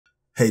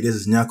Hey, this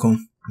is Nyakon.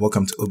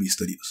 Welcome to OB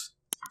Studios.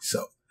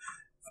 So,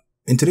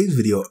 in today's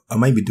video, I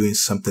might be doing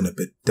something a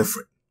bit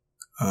different.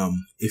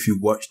 If you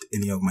watched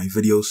any of my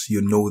videos,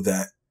 you know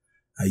that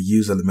I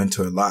use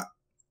Elementor a lot,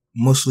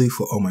 mostly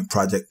for all my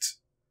projects.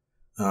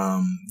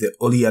 The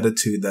only other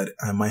two that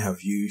I might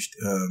have used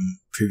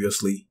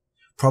previously,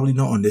 probably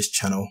not on this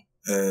channel,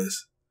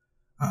 is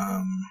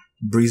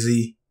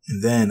Breezy,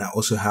 and then I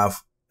also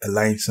have a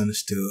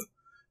license to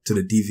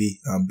the DV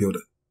builder.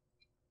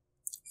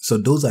 So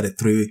those are the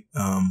three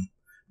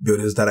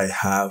builders that I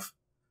have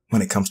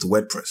when it comes to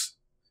WordPress.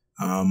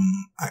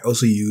 I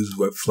also use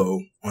Webflow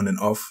on and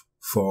off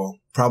for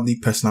probably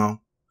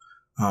personal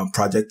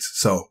projects.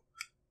 So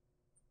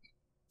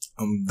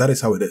that is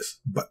how it is.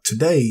 But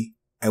today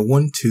I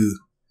want to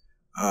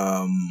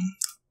I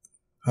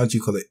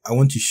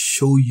want to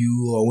show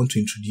you, or I want to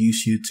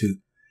introduce you to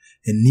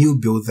a new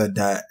builder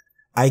that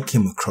I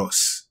came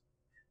across,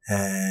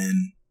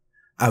 and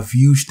I've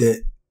used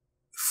it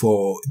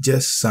for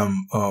just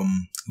some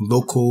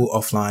local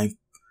offline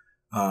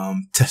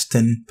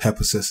testing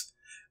purposes.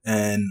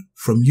 And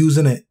from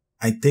using it,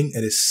 I think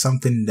it is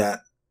something that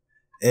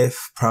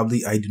if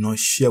probably I do not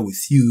share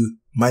with you,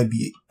 might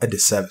be a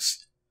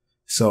disservice.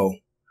 So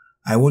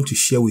I want to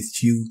share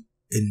with you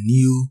a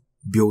new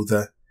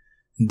builder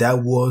that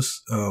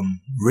was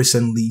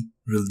recently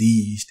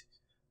released,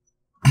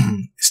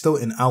 still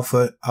in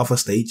alpha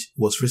stage,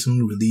 was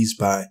recently released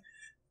by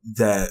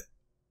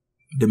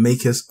the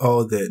makers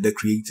or the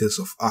creators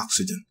of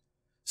Oxygen.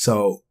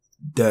 So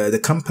the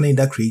company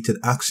that created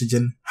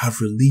Oxygen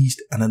have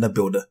released another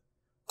builder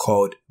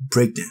called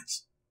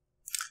Breakdance.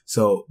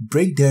 So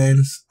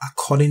Breakdance,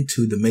 according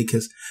to the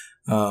makers,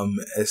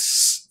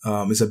 is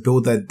a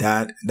builder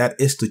that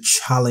is to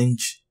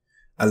challenge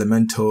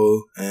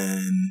Elementor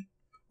and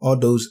all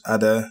those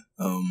other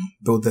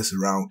builders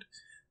around.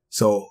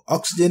 So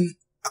Oxygen,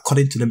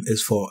 according to them,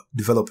 is for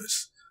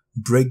developers.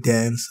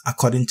 Breakdance,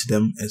 according to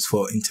them, is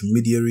for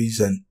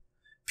intermediaries and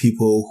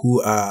people who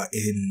are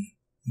in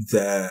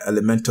the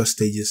Elementor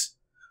stages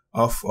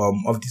of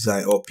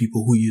design, or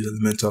people who use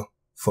Elementor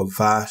for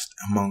vast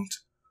amount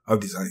of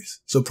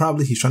designs. So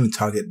probably he's trying to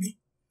target me.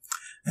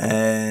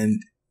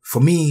 And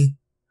for me,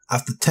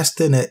 after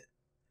testing it,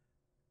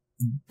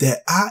 there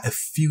are a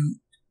few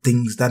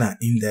things that are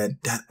in there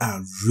that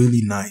are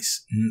really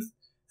nice.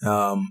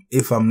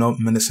 If I'm not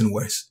menacing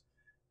words,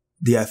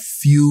 there are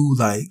few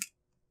like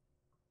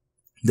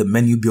the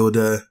menu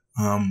builder,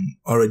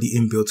 already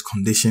inbuilt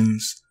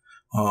conditions,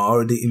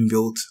 already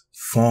inbuilt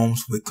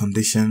forms with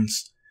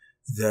conditions,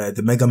 the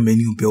mega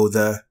menu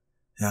builder,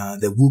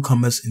 the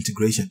WooCommerce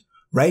integration.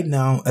 Right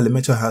now,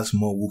 Elementor has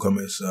more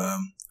WooCommerce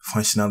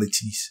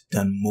functionalities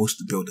than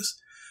most builders.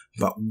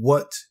 But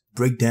what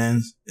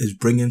Breakdance is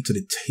bringing to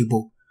the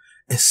table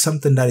is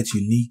something that is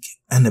unique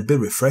and a bit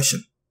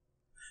refreshing.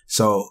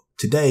 So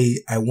today,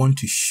 I want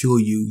to show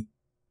you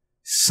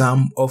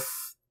some of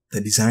the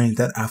designs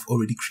that I've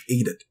already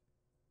created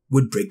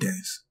with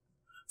Breakdance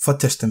for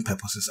testing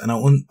purposes. And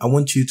I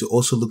want you to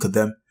also look at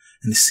them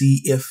and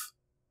see if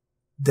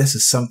this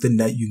is something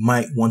that you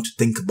might want to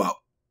think about.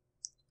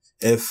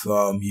 If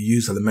you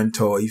use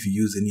Elementor, or if you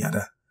use any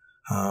other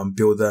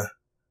builder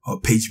or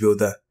page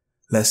builder,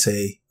 let's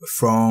say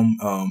from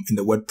in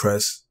the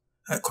WordPress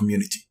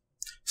community.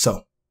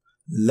 So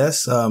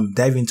let's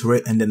dive into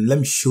it, and then let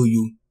me show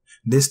you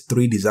these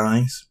three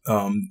designs.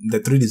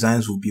 The three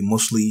designs will be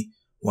mostly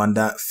one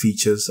that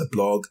features a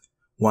blog,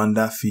 one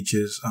that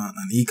features an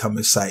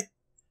e-commerce site,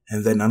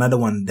 and then another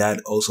one that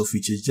also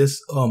features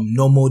just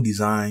normal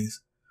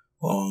designs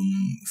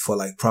for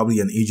like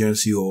probably an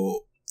agency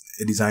or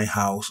a design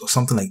house or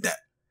something like that.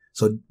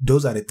 So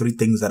those are the three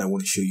things that I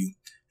want to show you,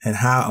 and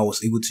how I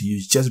was able to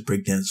use just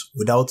Breakdance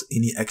without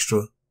any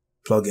extra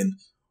plugin,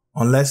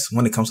 unless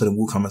when it comes to the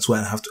WooCommerce,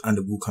 where I have to add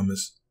the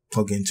WooCommerce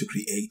plugin to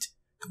create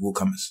the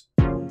WooCommerce.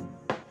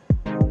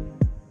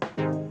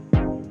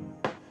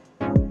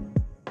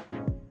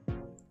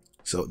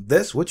 So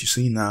this, what you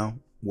see now,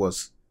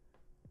 was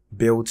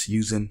built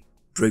using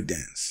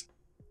Breakdance.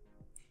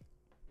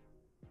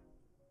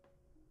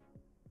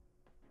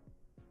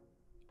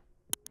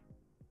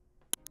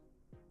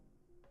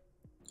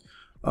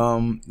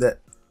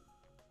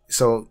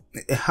 So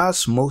it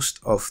has most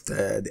of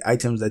the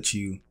items that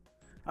you,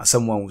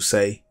 someone would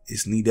say,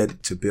 is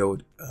needed to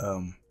build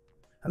a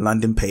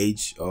landing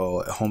page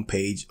or a home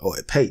page or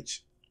a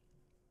page.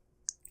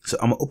 So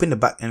I'm gonna open the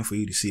back end for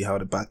you to see how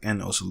the back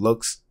end also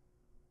looks.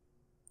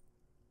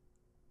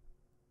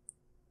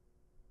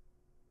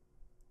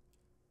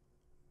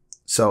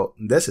 So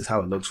this is how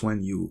it looks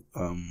when you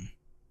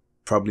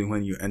probably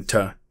when you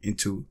enter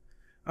into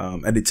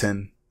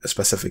editing a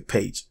specific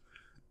page.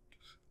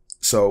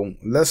 So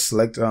let's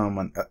select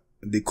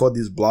they call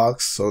these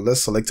blocks. So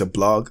let's select a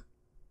blog,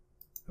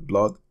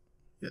 or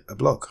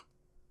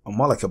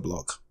more like a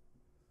blog.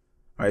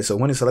 All right. So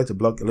when you select a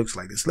blog, it looks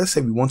like this. Let's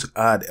say we want to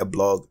add a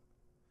blog.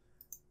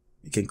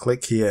 You can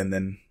click here, and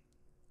then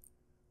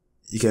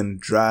you can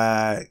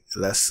drag,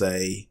 let's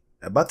say,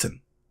 a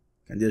button,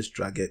 and just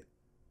drag it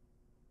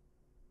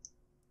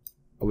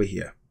over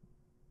here.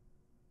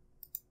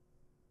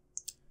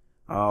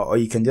 or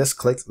you can just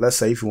click. Let's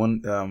say if you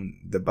want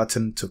the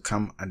button to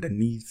come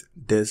underneath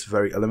this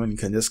very element, you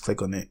can just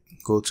click on it,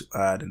 go to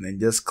add, and then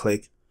just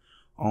click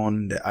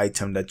on the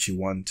item that you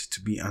want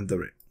to be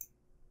under it.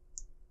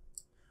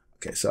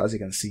 Okay, so as you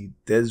can see,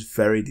 this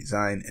very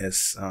design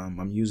is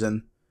I'm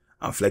using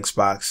a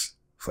flexbox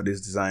for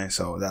this design,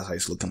 so that's how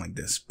it's looking like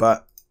this.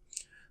 But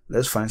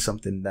let's find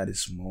something that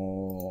is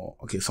more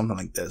okay, something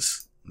like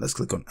this. Let's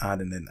click on add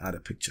and then add a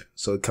picture,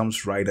 so it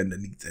comes right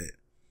underneath it.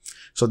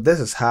 So this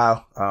is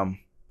how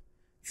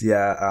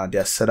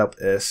their setup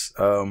is.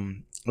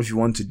 If you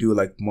want to do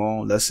like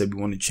more, let's say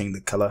we want to change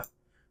the color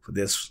for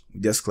this, we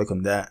just click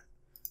on that,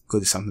 go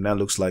to something that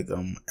looks like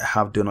a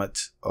half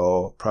donut,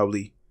 or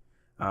probably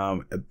a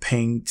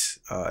paint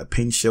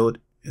shield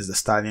is the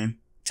styling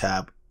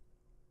tab.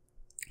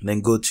 And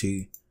then go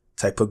to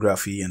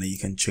typography, and then you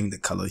can change the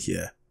color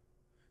here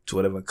to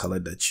whatever color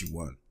that you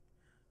want.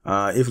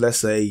 If let's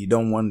say you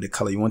don't want the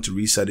color, you want to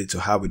reset it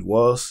to how it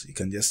was, you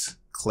can just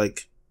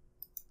click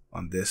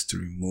on this to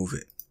remove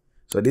it.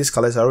 So these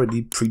colors are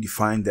already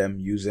predefined them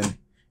using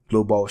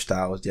global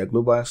styles. Their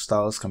global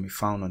styles can be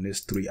found on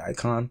this 3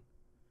 icon,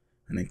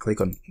 and then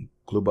click on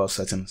global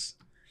settings.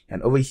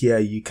 And over here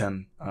you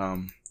can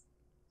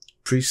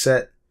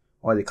preset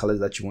all the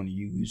colors that you want to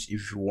use.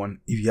 If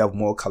you have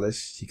more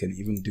colors, you can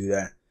even do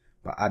that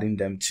by adding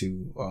them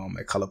to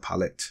a color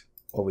palette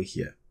over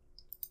here.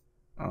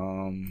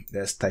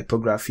 There's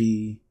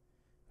typography.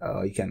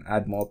 You can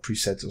add more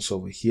presets also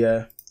over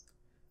here.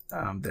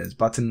 There's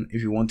button.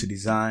 If you want to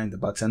design the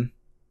button,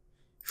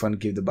 if you want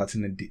to give the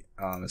button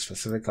a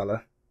specific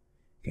color,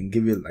 you can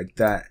give it like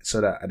that,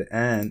 so that at the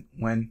end,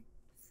 when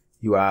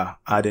you are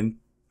adding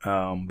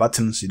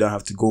buttons, you don't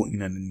have to go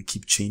in and then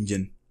keep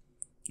changing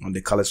on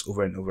the colors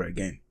over and over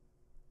again.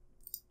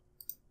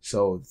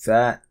 So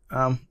that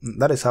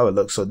is how it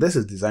looks. So this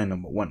is design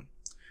number 1.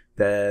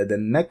 The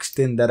next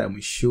thing that I'm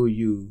going to show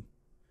you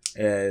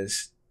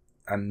is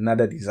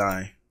another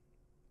design.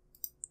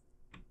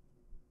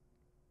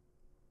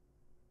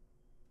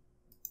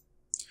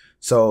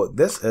 So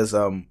this is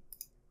an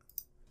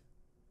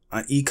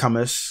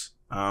e-commerce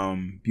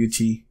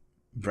beauty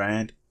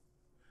brand.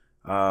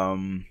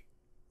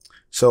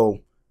 So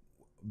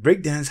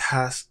Breakdance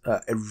has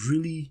a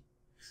really,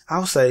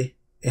 I'll say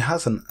it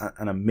has an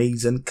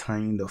amazing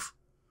kind of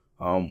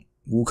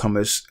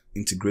WooCommerce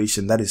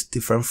integration that is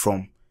different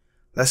from,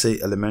 let's say,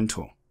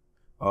 Elementor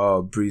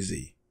or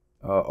Breezy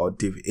or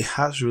Divi. It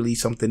has really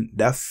something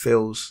that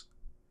feels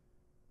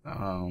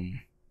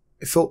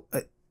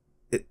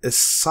it's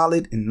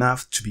solid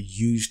enough to be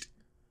used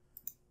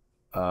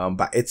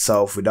by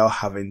itself without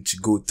having to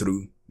go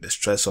through the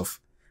stress of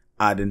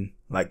adding,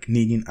 like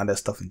needing other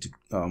stuff into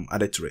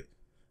added to it.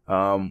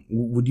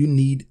 Would you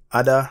need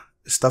other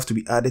stuff to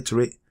be added to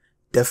it?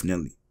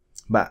 Definitely.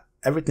 But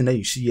everything that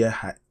you see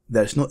here,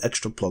 there's no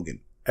extra plugin.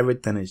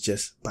 Everything is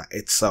just by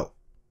itself.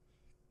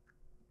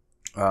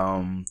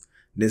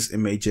 These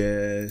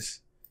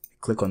images,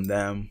 click on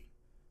them,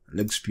 it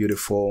looks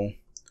beautiful.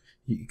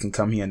 You can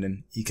come here and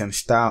then you can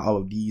style all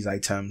of these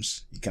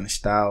items. You can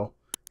style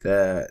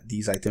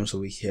these items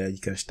over here. You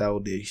can style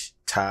this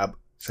tab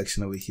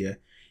section over here.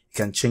 You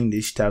can change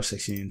this tab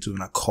section into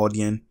an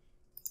accordion.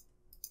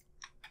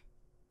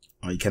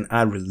 Or you can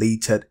add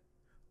related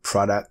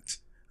product.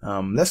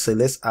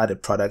 Let's add a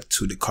product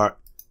to the cart.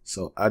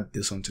 So add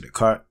this one to the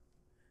cart,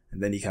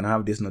 and then you can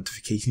have this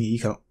notification. You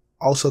can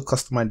also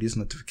customize this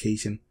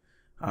notification,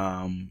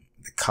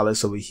 the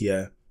colors over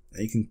here.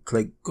 And you can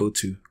click go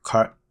to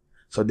cart.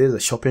 So there's a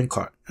shopping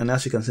cart, and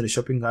as you can see, the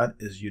shopping cart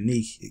is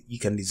unique. You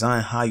can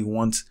design how you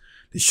want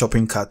the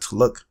shopping cart to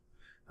look.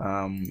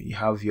 You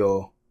have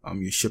your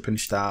shipping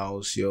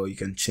styles. You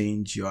can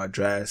change your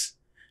address,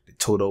 the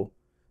total.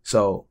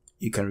 So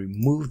you can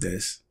remove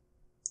this,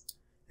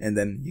 and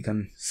then you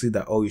can see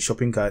that your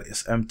shopping cart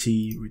is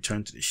empty.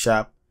 Return to the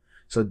shop.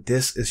 So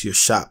this is your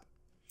shop.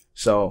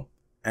 So,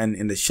 and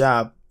in the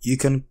shop you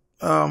can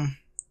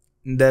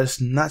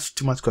there's not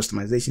too much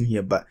customization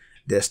here, but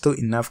there's still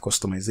enough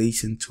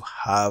customization to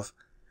have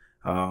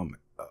a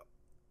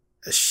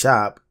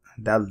shop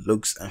that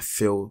looks and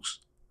feels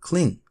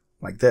clean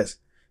like this.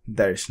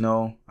 There is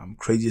no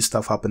crazy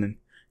stuff happening,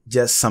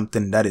 just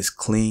something that is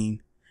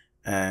clean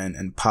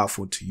and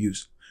powerful to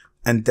use.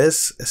 And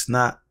this is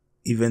not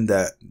even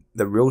the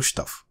real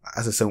stuff.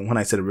 As I said, when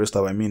I say the real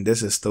stuff, I mean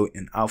this is still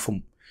in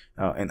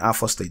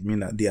alpha state,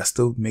 meaning that they are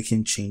still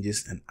making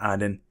changes and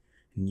adding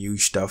new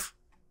stuff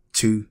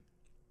to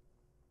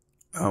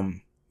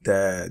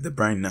the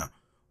brand now.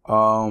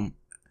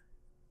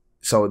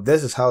 So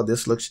this is how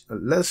this looks.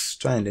 Let's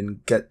try and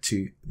then get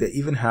to, they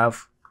even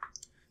have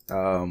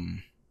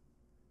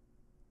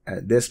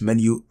this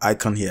menu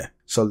icon here.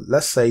 So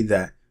let's say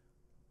that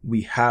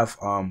we have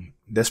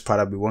this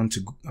product, we want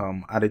to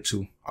add it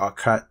to our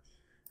cart,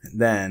 and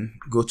then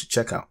go to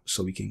checkout.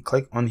 So we can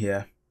click on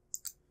here,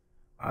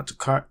 add to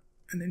cart,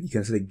 and then you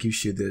can see it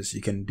gives you this.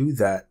 You can do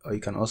that, or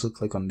you can also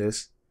click on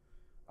this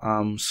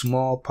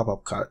small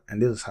pop-up cart,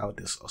 and this is how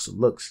this also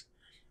looks.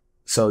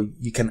 So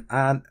you can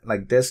add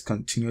like this,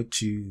 continue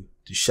to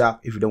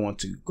shop. If you don't want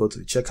to go to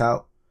the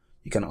checkout,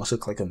 You can also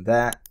click on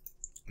that,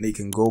 and you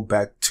can go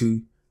back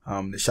to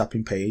the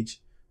shopping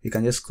page. You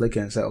can just click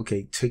and say,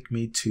 okay, take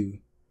me to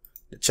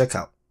the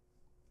checkout.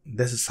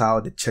 This is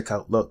how the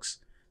checkout looks.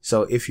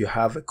 So if you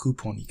have a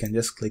coupon, you can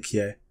just click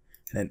here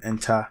and then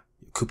enter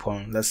your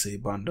coupon. Let's say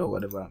bundle,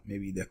 whatever.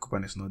 Maybe the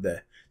coupon is not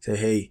there. Say,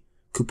 hey,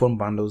 coupon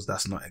bundles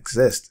does not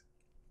exist.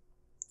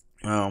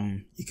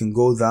 You can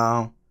go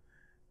down,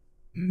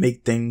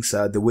 make things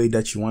the way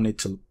that you want it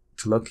to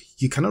look.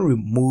 You cannot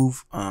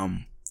remove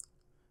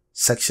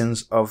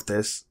sections of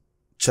this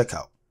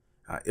checkout.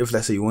 If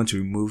let's say you want to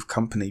remove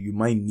company, you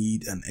might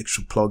need an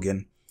extra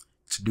plugin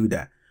to do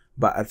that.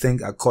 But I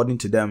think according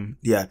to them,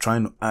 they are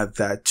trying to add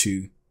that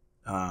to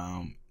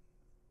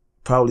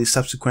probably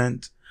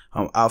subsequent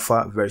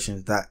alpha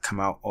versions that come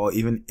out, or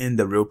even in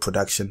the real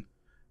production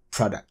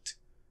product.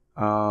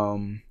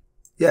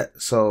 Yeah,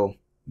 so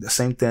the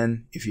same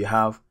thing. If you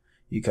have,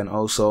 you can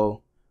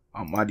also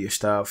add your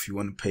stuff. You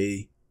want to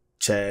pay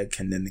check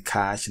and then the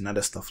cash and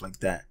other stuff like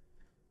that.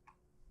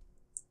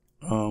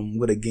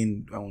 What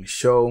again I want to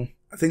show?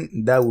 I think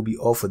that will be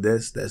all for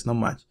this. There's not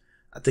much.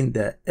 I think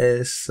there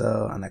is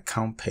an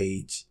account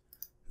page.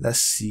 Let's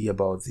see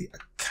about the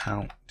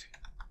account.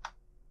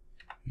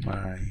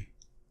 I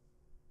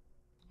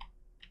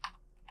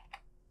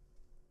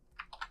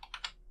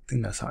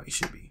think that's how it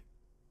should be.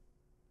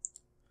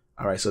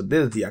 Alright, so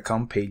this is the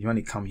account page. When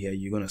you come here,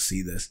 you're gonna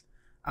see this.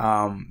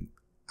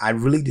 I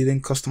really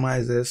didn't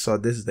customize this, so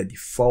this is the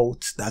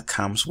default that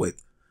comes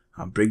with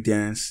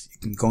Breakdance. You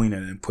can go in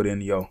and then put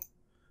in your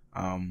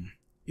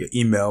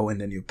email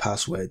and then your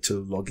password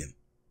to log in.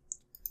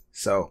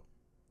 So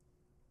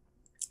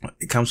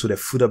it comes with a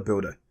footer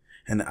builder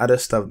and other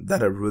stuff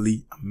that are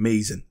really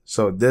amazing.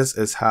 So this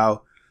is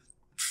how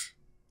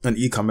an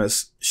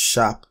e-commerce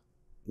shop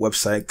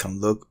website can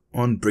look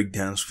on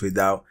Breakdance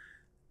without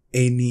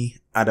any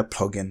other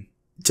plugin,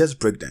 just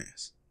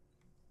Breakdance.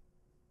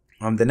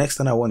 The next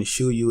thing I want to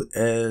show you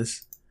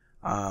is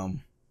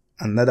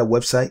another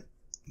website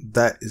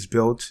that is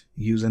built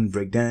using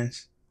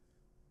Breakdance.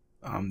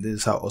 This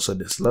is how also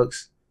this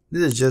looks.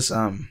 This is just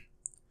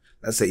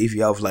let's say if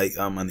you have like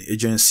an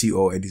agency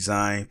or a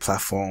design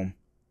platform,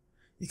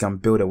 you can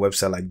build a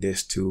website like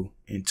this to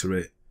enter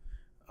it.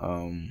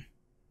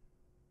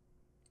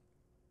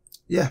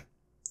 Yeah,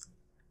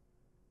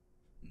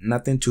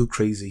 nothing too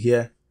crazy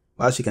here.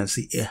 But as you can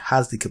see, it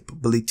has the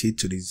capability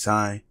to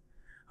design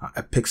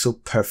a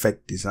pixel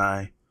perfect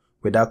design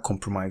without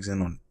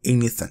compromising on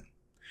anything.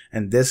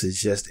 And this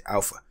is just the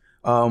alpha.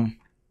 So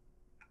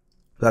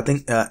I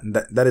think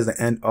that is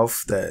the end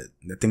of the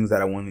things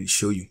that I wanted to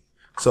show you.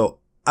 So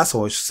as I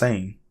was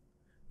saying,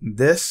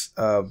 this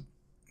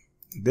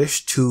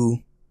tool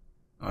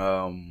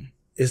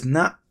is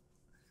not,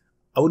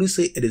 I wouldn't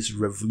say it is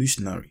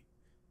revolutionary.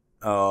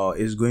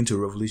 It's going to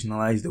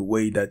revolutionize the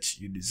way that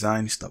you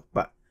design stuff,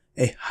 but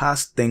it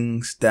has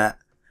things that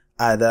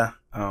other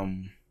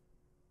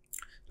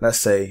let's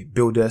say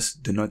builders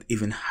do not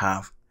even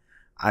have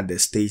at the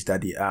stage that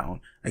they are on.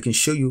 I can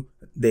show you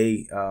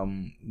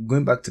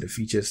going back to the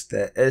features,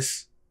 there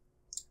is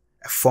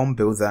a form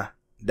builder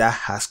that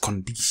has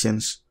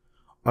conditions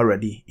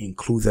already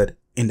included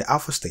in the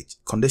alpha stage.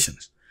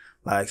 Conditions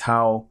like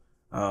how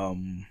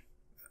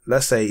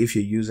let's say if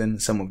you're using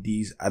some of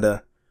these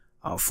other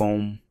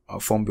form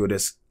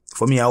builders.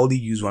 For me, I only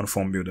use one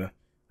form builder.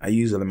 I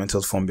use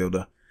Elementor's form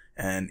builder,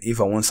 and if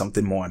I want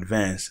something more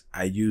advanced,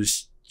 I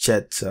use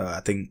Jet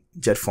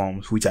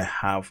Forms, which I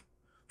have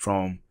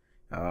from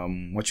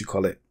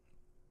Crocoblock.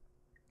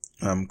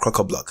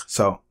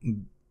 So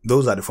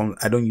those are the forms.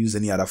 I don't use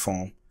any other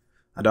form.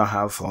 I don't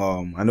have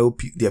I know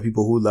there are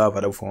people who love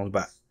other forms,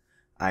 but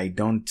I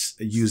don't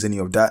use any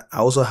of that. I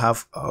also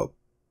have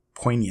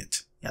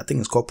Poignant. Yeah, I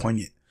think it's called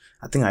Poignant.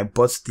 I think I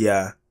bought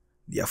their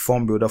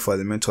form builder for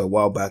Elementor a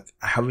while back.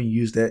 I haven't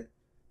used it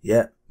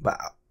yet, but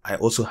I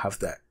also have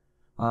that.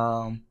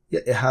 Yeah,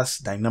 it has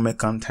dynamic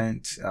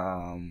content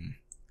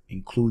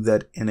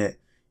included in it.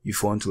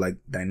 If you want to like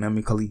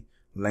dynamically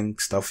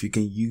link stuff, you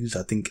can use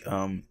I think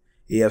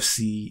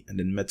AFC and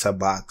then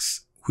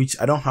Metabox, which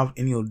I don't have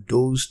any of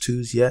those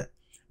tools yet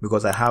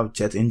because I have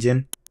Jet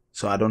Engine,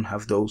 so I don't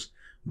have those.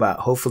 But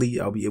hopefully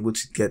I'll be able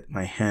to get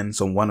my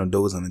hands on one of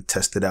those and then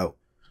test it out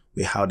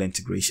with how the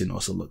integration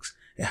also looks.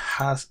 It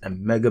has a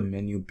mega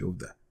menu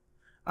builder.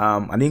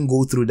 I didn't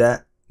go through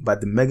that,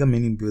 but the mega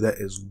menu builder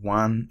is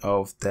one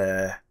of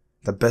the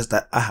best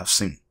that I have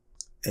seen.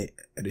 It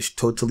is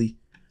totally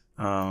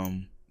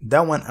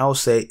that one I'll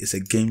say is a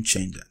game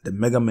changer. The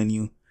mega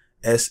menu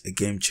is a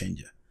game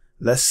changer.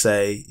 Let's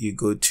say you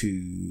go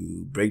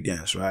to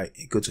Breakdance, right?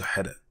 You go to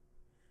header,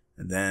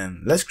 and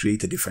then let's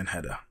create a different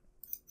header.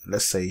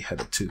 Let's say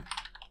header 2.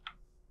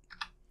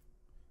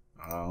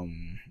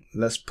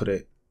 Let's put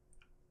it,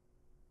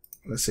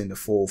 let's say in the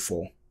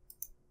 404.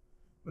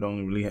 We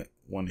don't really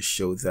want to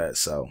show that,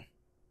 so.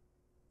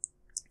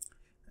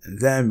 And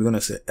then we're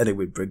gonna say edit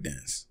with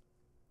Breakdance.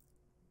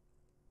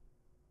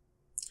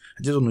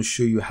 I just want to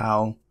show you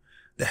how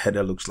the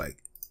header looks like.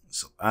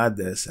 So add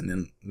this and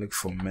then look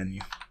for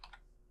menu.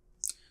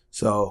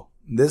 So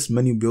this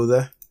menu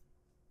builder,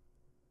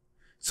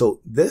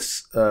 So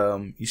this,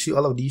 you see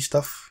all of these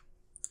stuff,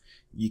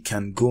 you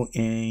can go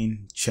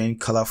in, change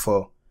color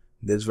for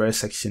this very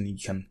section. You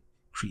can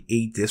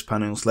create these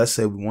panels. Let's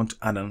say we want to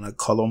add another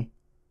column.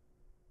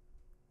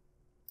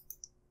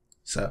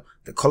 So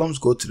the columns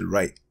go to the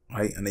right,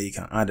 and then you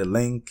can add a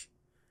link,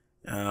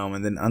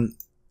 and then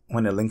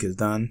when the link is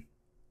done,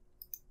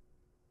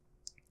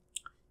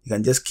 you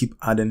can just keep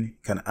adding.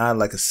 You can add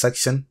like a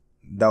section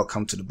that'll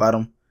come to the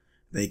bottom.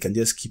 Then you can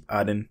just keep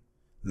adding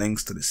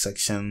links to the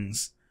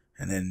sections,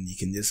 and then you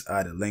can just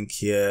add a link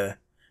here.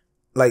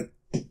 Like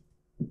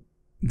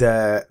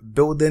the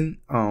building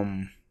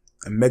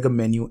a mega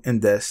menu in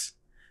this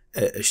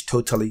is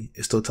totally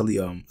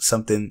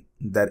something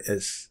that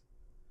is,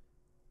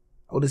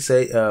 I would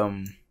say,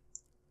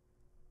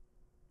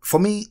 for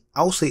me,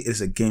 I would say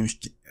it's a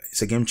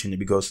game changer,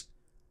 because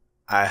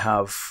I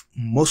have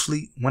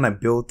mostly, when I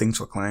build things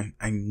for clients,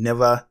 I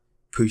never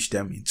push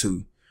them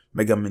into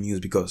mega menus,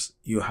 because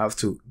you have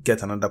to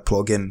get another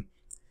plugin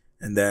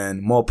and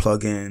then more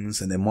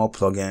plugins and then more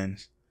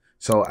plugins.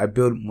 So I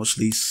build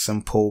mostly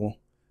simple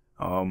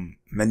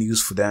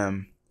menus for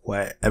them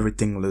where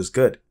everything looks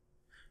good.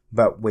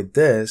 But with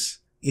this,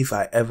 if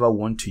I ever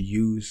want to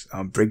use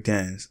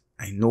Breakdance,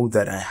 I know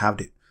that I have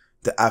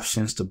the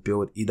options to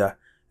build either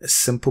a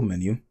simple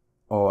menu,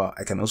 or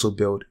I can also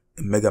build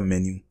a mega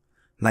menu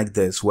like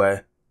this,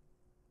 where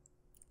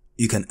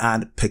you can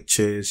add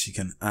pictures, you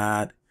can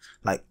add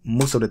like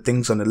most of the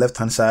things on the left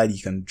hand side,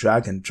 you can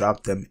drag and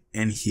drop them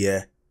in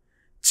here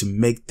to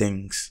make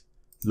things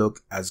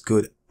look as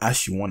good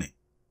as you want it.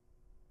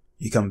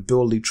 You can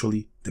build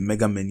literally the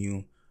mega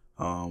menu,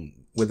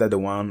 whether the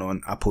one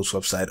on Apple's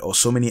website or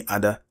so many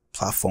other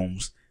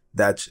platforms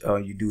that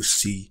you do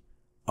see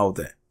out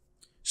there.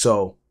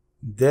 So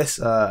this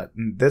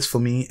for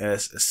me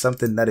is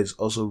something that is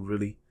also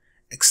really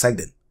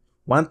exciting.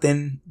 One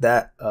thing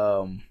that,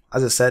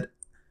 as I said,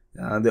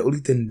 the only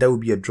thing that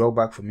would be a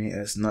drawback for me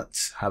is not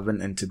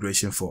having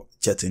integration for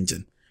Jet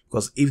Engine.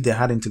 Because if they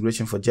had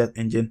integration for Jet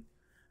Engine,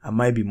 I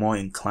might be more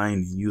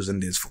inclined in using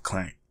this for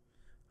client.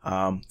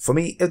 For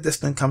me, if this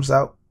thing comes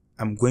out,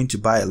 I'm going to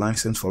buy a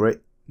license for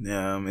it.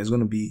 It's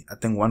going to be, I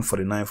think,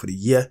 $149 for the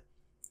year.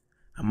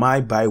 I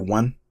might buy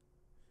one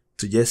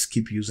to just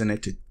keep using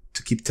it,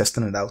 to keep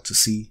testing it out, to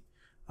see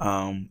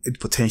its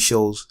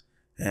potentials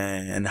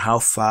and how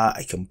far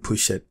I can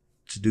push it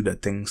to do the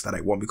things that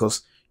I want.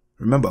 Because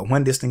remember,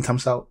 when this thing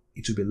comes out,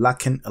 it will be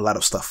lacking a lot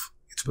of stuff.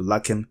 It will be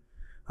lacking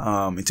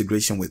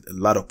integration with a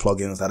lot of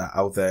plugins that are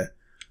out there.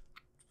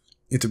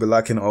 It will be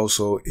lacking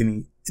also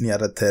any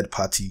other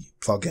third-party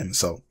plugin.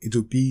 So it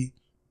will be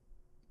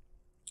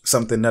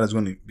something that is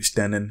going to be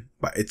standing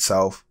by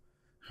itself.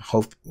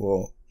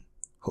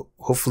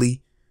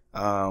 Hopefully,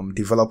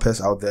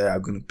 developers out there are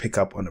going to pick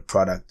up on the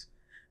product,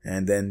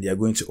 and then they are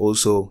going to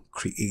also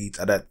create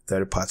other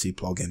third-party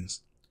plugins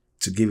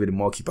to give it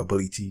more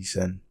capabilities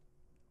and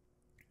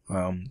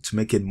to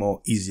make it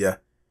more easier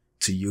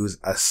to use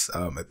as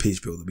a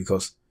page builder,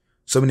 because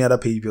so many other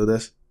page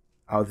builders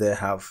out there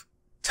have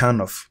ton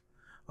of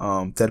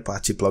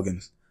third-party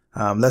plugins.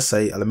 Let's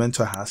say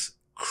Elementor has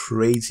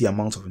crazy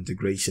amounts of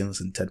integrations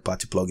and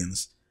third-party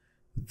plugins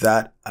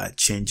that are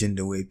changing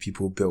the way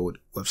people build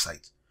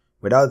websites.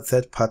 Without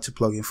third-party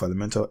plugin for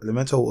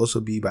Elementor will also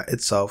be by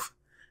itself,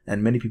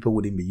 and many people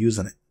wouldn't be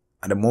using it.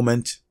 At the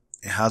moment,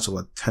 it has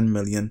over 10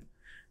 million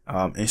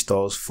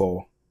installs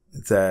for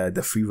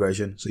the free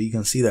version. So you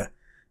can see that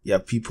you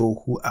have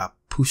people who are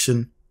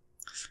pushing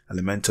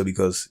Elementor,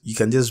 because you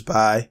can just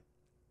buy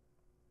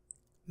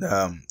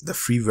the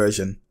free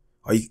version,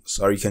 or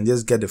you can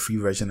just get the free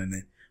version and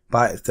then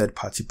buy a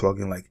third-party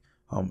plugin like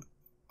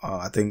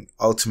I think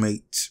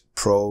Ultimate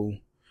Pro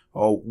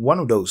or one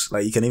of those.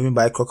 Like you can even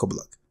buy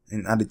CrocoBlock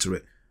and add it to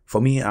it.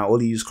 For me, I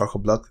only use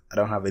CrocoBlock. I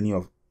don't have any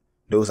of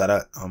those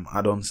other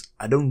add-ons.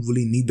 I don't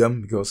really need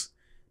them, because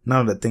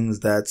none of the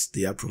things that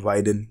they are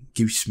providing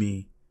gives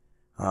me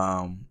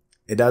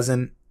it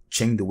doesn't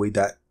change the way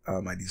that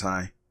I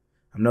design.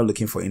 I'm not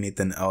looking for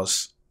anything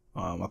else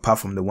apart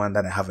from the one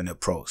that I have in a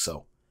Pro.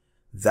 So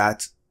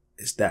that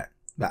is that.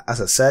 But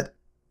as I said,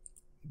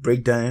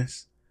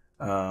 Breakdance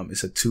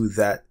is a tool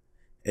that,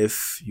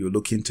 if you're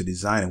looking to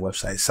design a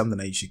website, it's something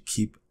that you should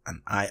keep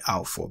an eye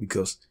out for,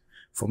 because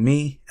for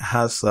me, it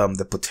has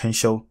the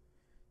potential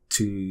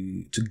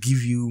to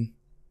give you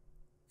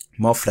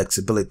more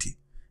flexibility.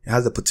 It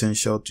has the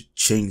potential to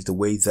change the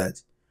way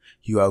that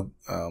you are,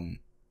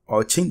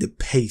 or change the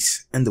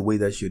pace and the way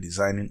that you're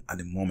designing at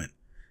the moment.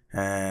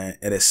 And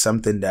it is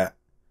something that,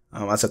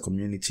 as a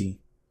community,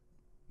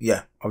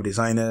 of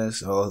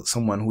designers or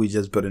someone who is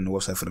just building a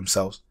website for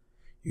themselves,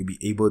 you'll be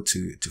able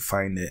to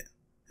find it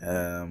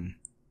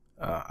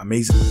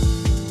amazing.